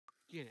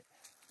Get it.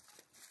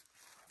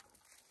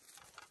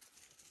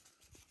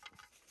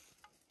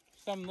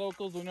 Some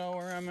locals will know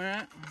where I'm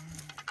at.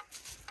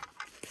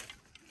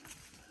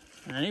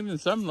 And even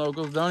some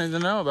locals don't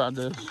even know about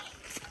this.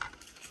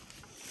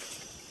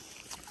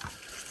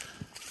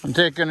 I'm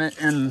taking it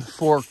in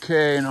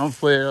 4K and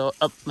hopefully it'll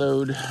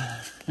upload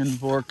in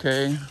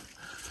 4K.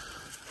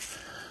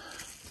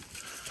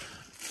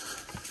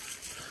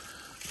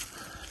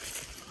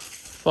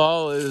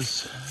 Fall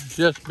is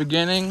just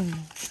beginning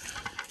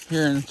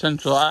here in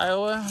central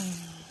Iowa.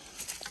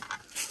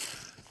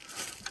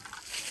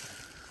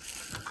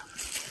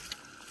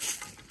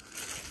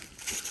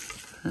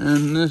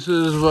 And this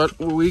is what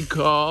we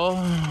call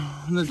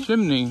the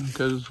chimney,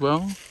 because,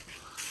 well,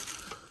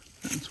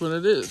 that's what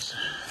it is.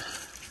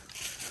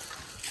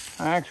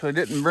 I actually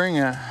didn't bring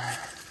a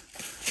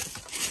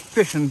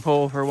fishing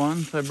pole for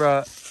once. I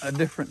brought a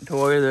different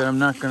toy that I'm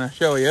not going to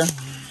show you.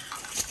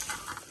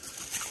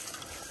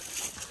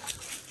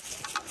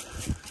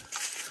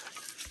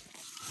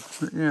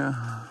 But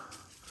yeah.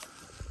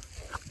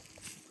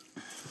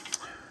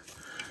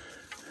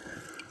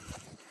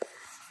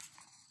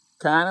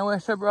 Kind of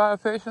wish I brought a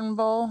fishing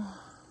pole,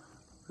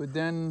 but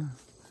then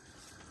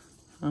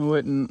I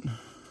wouldn't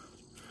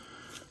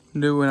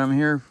do what I'm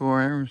here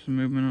for. There was some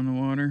movement on the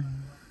water.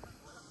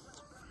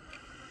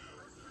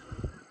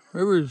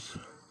 River's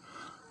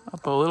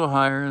up a little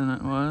higher than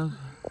it was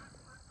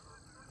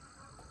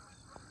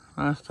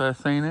last I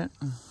seen it.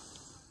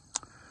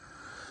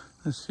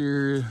 This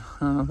year,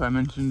 I don't know if I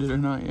mentioned it or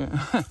not yet.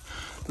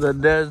 The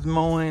Des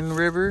Moines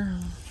River.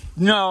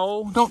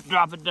 No, don't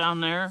drop it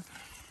down there.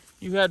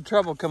 You had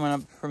trouble coming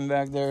up from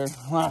back there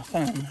last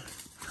time.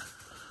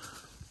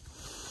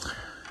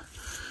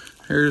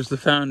 Here's the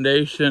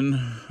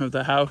foundation of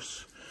the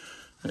house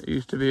that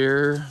used to be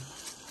here.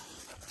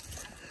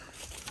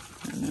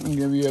 And I'll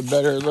give you a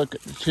better look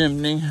at the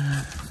chimney.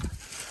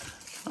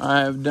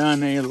 I've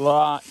done a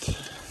lot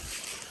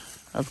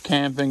of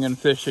camping and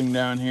fishing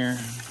down here.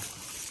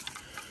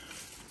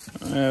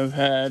 I've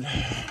had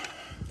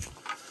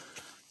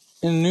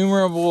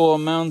innumerable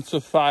amounts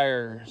of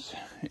fires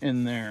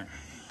in there.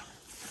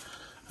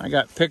 I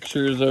got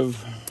pictures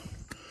of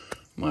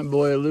my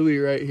boy Louie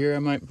right here. I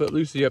might put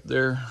Lucy up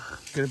there,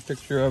 get a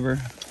picture of her.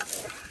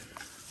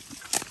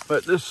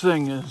 But this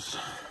thing has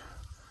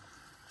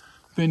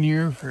been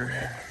here for,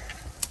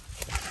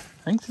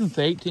 I think, since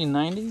the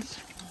 1890s.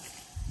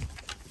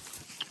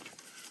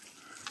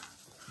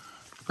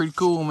 Pretty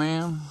cool,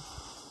 man.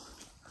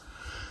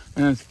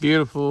 And it's a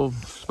beautiful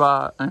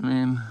spot. I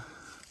mean,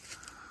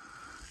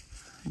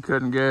 you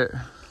couldn't get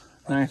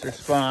a nicer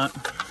spot.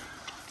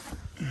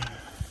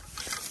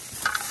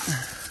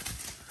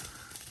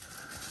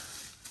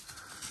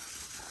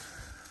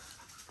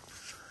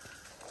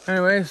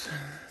 Anyways,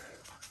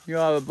 you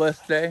all have a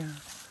blessed day.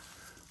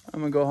 I'm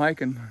gonna go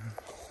hiking.